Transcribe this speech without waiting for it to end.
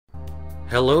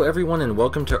Hello everyone and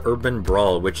welcome to Urban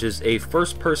Brawl, which is a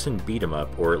first-person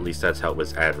beat-em-up, or at least that's how it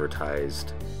was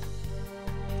advertised.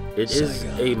 It is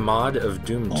a mod of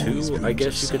Doom 2, I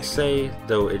guess you could say,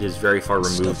 though it is very far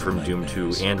removed from Doom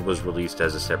 2 and was released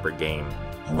as a separate game.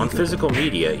 On physical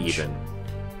media, even.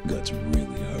 Guts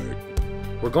really hurt.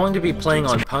 We're going to be playing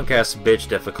on punk-ass bitch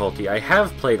difficulty. I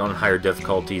have played on higher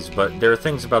difficulties, but there are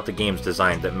things about the game's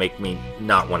design that make me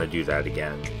not want to do that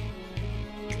again.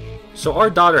 So our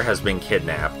daughter has been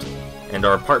kidnapped, and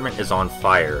our apartment is on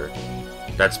fire.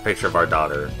 That's a picture of our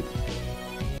daughter.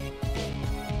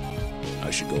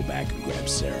 I should go back and grab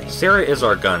Sarah. Sarah is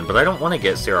our gun, but I don't want to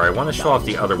get Sarah. I want to show off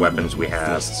the other weapons we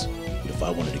have. But if I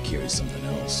wanted to carry something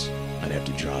else, I'd have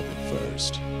to drop it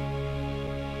first.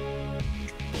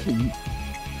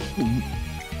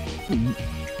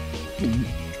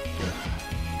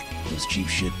 It was cheap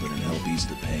shit, but it'll help ease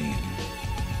the pain.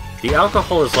 The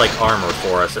alcohol is like armor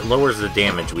for us. It lowers the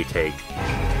damage we take.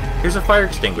 Here's a fire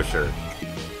extinguisher.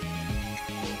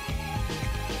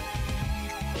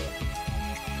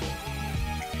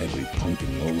 Every punk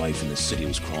and lowlife in the city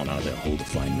was crawling out of their hole to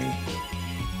find me.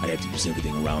 I'd have to use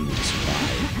everything around me to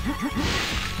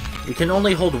survive. We can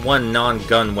only hold one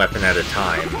non-gun weapon at a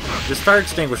time. This fire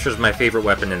extinguisher is my favorite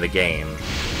weapon in the game.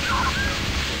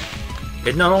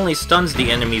 It not only stuns the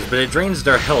enemies, but it drains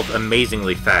their health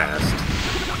amazingly fast.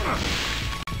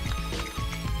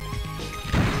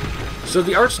 So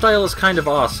the art style is kind of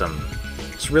awesome.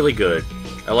 It's really good.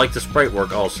 I like the sprite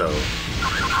work also.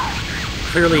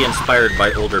 Clearly inspired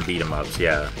by older beat-em-ups,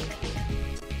 yeah.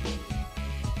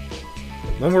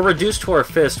 When we're reduced to our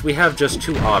fist, we have just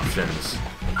two options.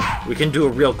 We can do a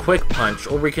real quick punch,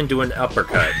 or we can do an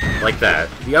uppercut, like that.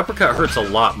 The uppercut hurts a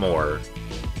lot more.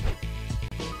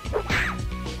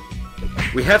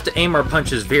 We have to aim our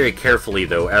punches very carefully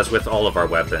though, as with all of our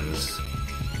weapons.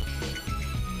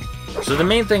 So the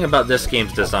main thing about this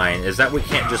game's design is that we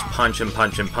can't just punch and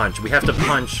punch and punch. We have to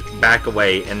punch, back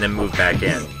away, and then move back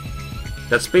in.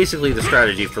 That's basically the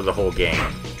strategy for the whole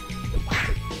game.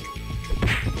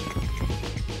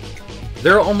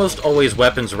 There are almost always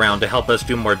weapons around to help us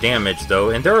do more damage though,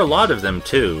 and there are a lot of them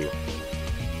too.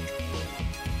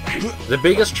 The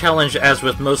biggest challenge, as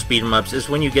with most beat-em-ups, is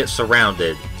when you get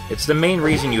surrounded. It's the main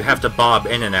reason you have to bob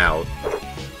in and out.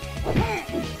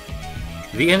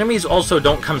 The enemies also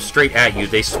don't come straight at you,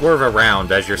 they swerve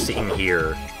around, as you're seeing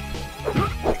here.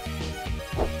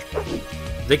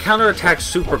 They counterattack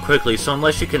super quickly, so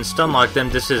unless you can stun-lock them,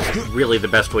 this is really the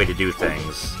best way to do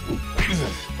things.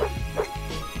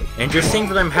 And you're seeing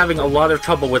that I'm having a lot of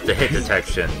trouble with the hit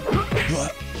detection.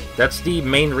 That's the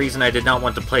main reason I did not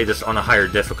want to play this on a higher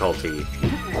difficulty.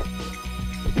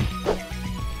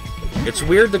 It's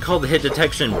weird to call the hit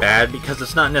detection bad, because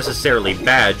it's not necessarily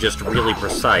bad, just really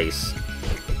precise.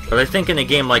 But I think in a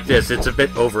game like this, it's a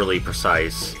bit overly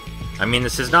precise. I mean,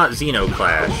 this is not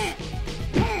Xenoclash.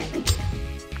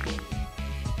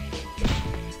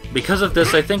 Because of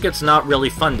this, I think it's not really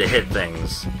fun to hit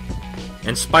things.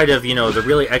 In spite of, you know, the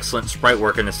really excellent sprite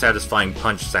work and a satisfying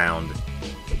punch sound.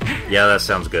 Yeah, that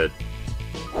sounds good.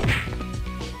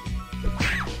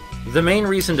 The main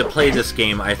reason to play this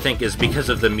game, I think, is because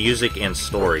of the music and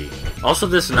story. Also,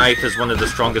 this knife is one of the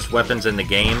strongest weapons in the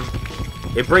game.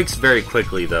 It breaks very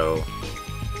quickly, though.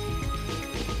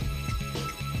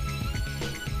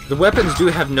 The weapons do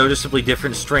have noticeably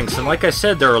different strengths, and like I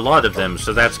said, there are a lot of them,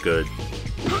 so that's good.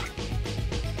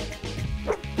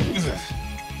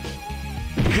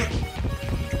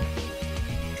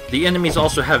 The enemies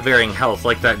also have varying health,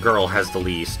 like that girl has the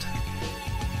least.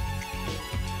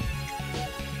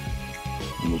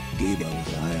 Look, Gabe, I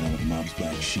was eyeing on the mob's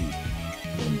black sheep.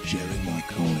 One Jerry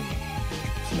Marconi.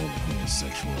 Flaming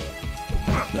homosexual.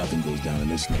 Nothing goes down in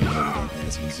this neighborhood without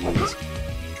asking Z's.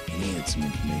 And he had some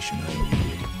information I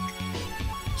needed.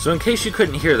 So in case you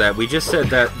couldn't hear that, we just said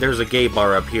that there's a gay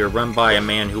bar up here run by a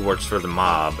man who works for the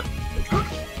mob.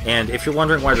 And if you're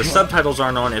wondering why the subtitles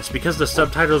aren't on, it's because the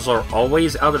subtitles are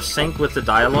always out of sync with the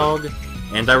dialogue,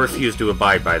 and I refuse to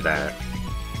abide by that.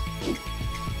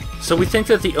 So we think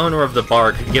that the owner of the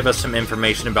bar could give us some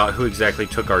information about who exactly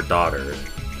took our daughter.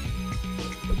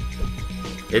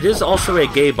 It is also a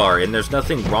gay bar, and there's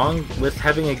nothing wrong with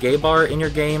having a gay bar in your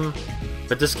game,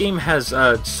 but this game has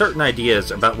certain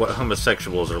ideas about what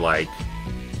homosexuals are like.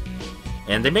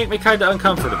 And they make me kinda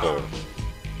uncomfortable.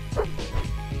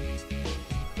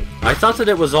 I thought that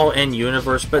it was all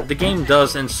in-universe, but the game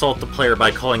does insult the player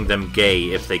by calling them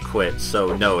gay if they quit,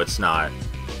 so no, it's not.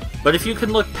 But if you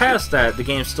can look past that, the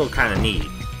game's still kinda neat.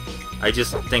 I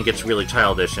just think it's really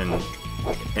childish and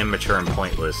immature and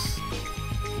pointless.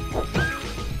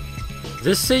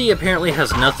 This city apparently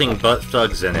has nothing but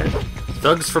thugs in it.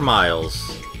 Thugs for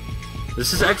miles.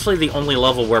 This is actually the only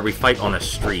level where we fight on a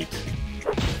street.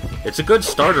 It's a good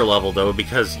starter level, though,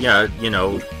 because, yeah, you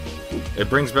know, it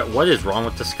brings back... What is wrong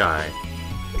with the sky?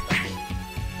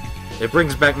 It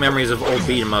brings back memories of old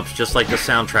beat-em-ups, just like the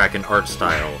soundtrack and art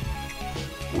style.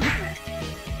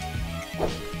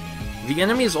 The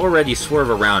enemies already swerve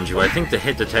around you. I think the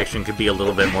hit detection could be a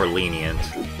little bit more lenient.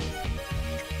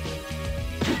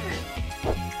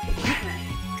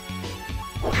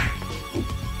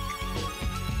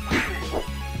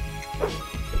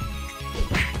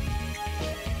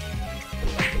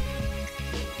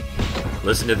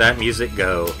 Listen to that music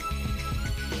go.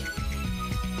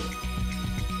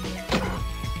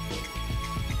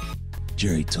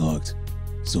 Jerry talked,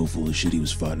 so full of shit he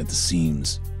was farting at the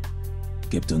seams.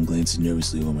 Kept on glancing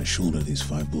nervously over my shoulder at these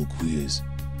 5 bull queers.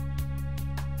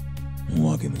 I'm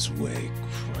walking this way,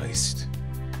 Christ.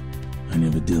 I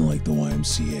never did like the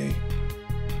YMCA.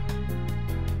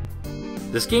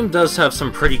 This game does have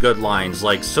some pretty good lines,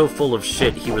 like, so full of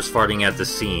shit he was farting at the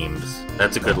seams.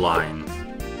 That's a good line.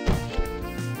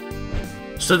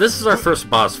 So this is our first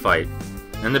boss fight,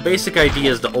 and the basic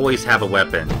idea is to always have a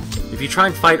weapon. If you try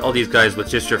and fight all these guys with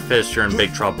just your fist, you're in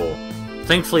big trouble.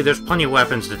 Thankfully, there's plenty of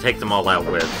weapons to take them all out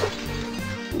with.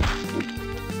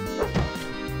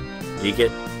 Do you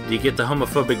get the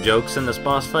homophobic jokes in this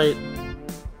boss fight?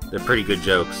 They're pretty good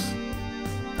jokes.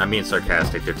 I'm being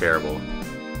sarcastic, they're terrible.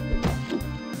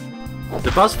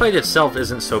 The boss fight itself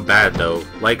isn't so bad, though.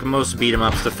 Like most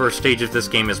beat-em-ups, the first stage of this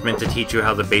game is meant to teach you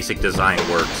how the basic design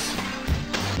works.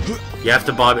 You have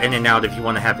to bob in and out if you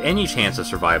want to have any chance of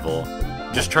survival.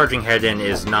 Just charging head in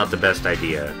is not the best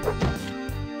idea.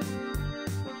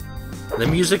 The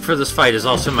music for this fight is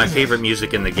also my favorite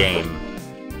music in the game.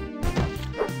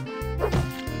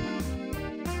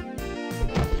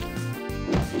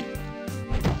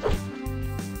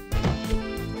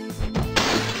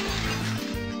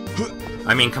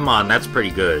 I mean, come on, that's pretty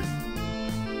good.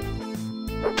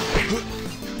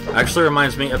 Actually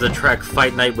reminds me of the track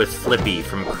Fight Night with Flippy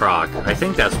from Croc. I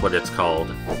think that's what it's called.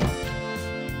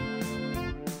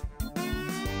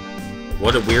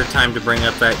 What a weird time to bring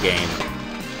up that game.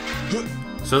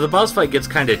 So the boss fight gets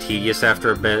kinda tedious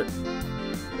after a bit.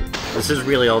 This is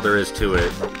really all there is to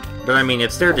it. But I mean,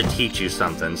 it's there to teach you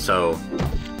something, so...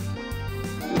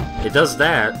 It does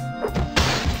that.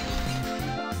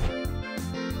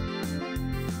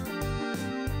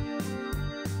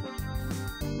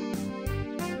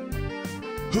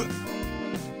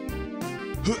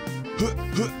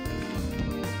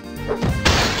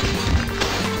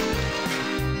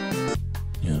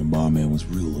 Yeah, the barman was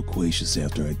real loquacious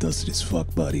after I dusted his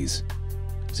fuck buddies.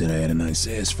 Said I had a nice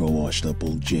ass for a washed up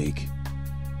old Jake.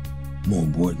 More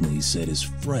importantly, he said his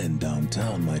friend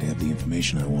downtown might have the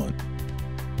information I want.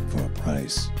 For a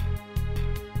price.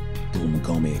 Told him to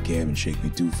call me a cab and shake me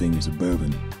 2 fingers of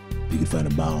bourbon if he could find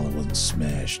a bottle that wasn't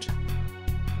smashed.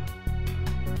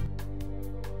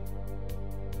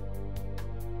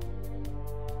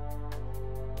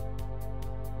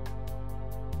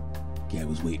 Cab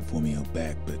was waiting for me out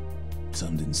back, but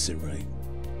something didn't sit right.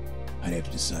 I'd have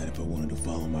to decide if I wanted to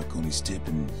follow Marconi's tip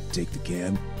and take the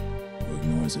cab, or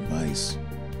ignore his advice.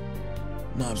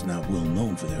 Mob's not well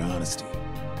known for their honesty.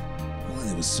 Only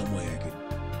there was some way I could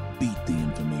beat the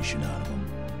information out of him.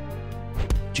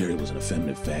 Jerry was an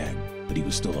effeminate fag, but he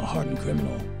was still a hardened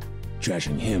criminal.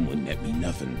 Trashing him would net me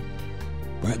nothing.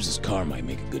 Perhaps his car might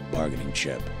make a good bargaining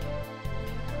chip.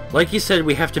 Like you said,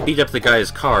 we have to beat up the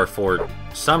guy's car for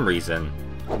some reason.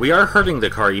 We are hurting the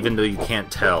car even though you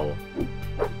can't tell.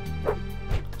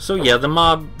 So yeah, the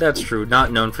mob, that's true,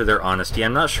 not known for their honesty.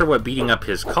 I'm not sure what beating up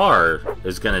his car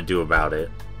is gonna do about it.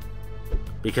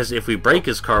 Because if we break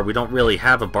his car, we don't really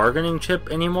have a bargaining chip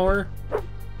anymore.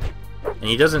 And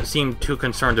he doesn't seem too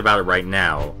concerned about it right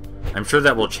now. I'm sure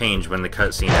that will change when the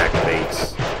cutscene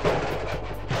activates.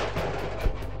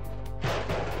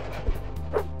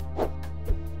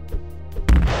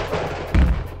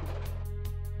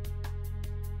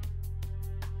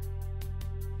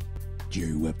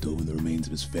 Jerry wept over the remains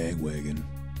of his fag wagon.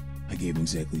 I gave him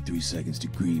exactly 3 seconds to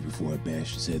grieve before I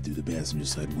bashed his head through the passenger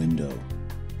side window.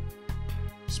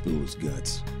 Spilled his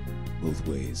guts, both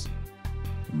ways.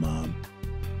 The mob,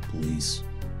 police,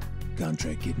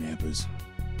 contract kidnappers,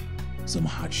 some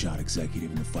hotshot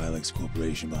executive in the Philex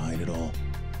Corporation behind it all.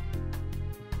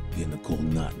 Getting a cold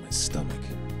knot in my stomach.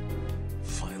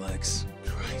 Philex?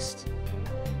 Christ.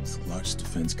 It's the largest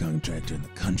defense contractor in the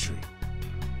country.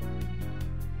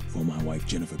 Before my wife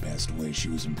Jennifer passed away, she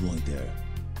was employed there.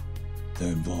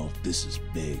 They're involved. This is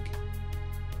big.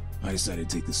 I decided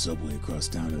to take the subway across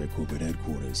town to their corporate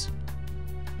headquarters.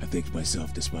 I think to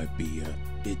myself this might be a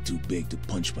bit too big to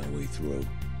punch my way through.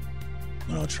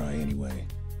 but I'll try anyway.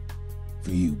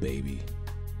 For you, baby.